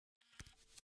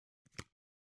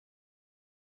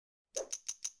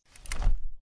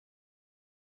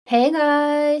Hey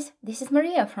guys, this is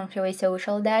Maria from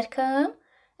freewaysocial.com,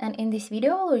 and in this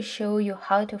video I will show you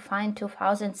how to find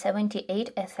 2078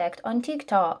 effect on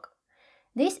TikTok.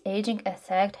 This aging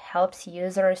effect helps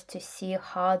users to see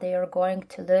how they are going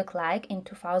to look like in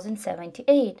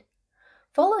 2078.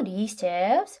 Follow these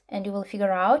steps and you will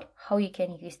figure out how you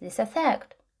can use this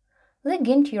effect. Log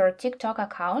into your TikTok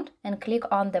account and click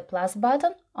on the plus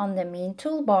button on the main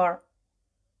toolbar.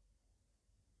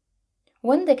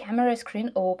 When the camera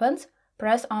screen opens,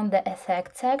 press on the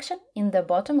Effect section in the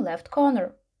bottom left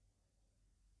corner.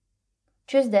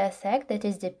 Choose the effect that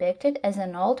is depicted as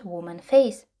an old woman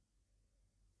face.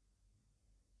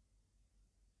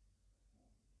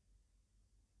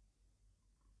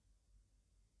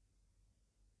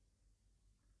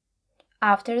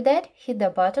 After that, hit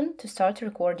the button to start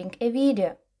recording a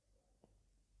video.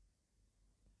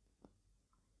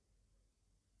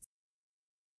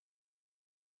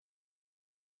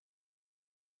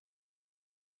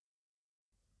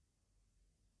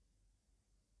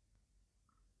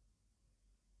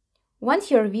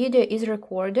 Once your video is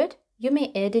recorded, you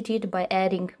may edit it by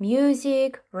adding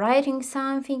music, writing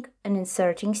something, and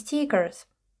inserting stickers.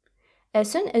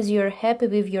 As soon as you're happy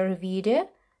with your video,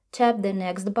 tap the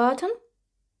next button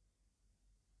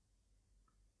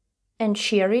and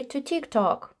share it to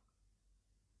TikTok.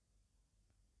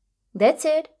 That's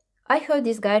it! I hope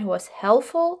this guide was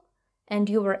helpful and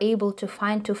you were able to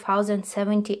find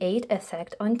 2078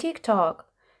 effect on TikTok.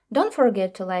 Don't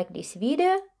forget to like this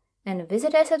video and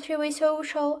visit us at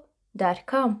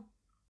freewaysocial.com.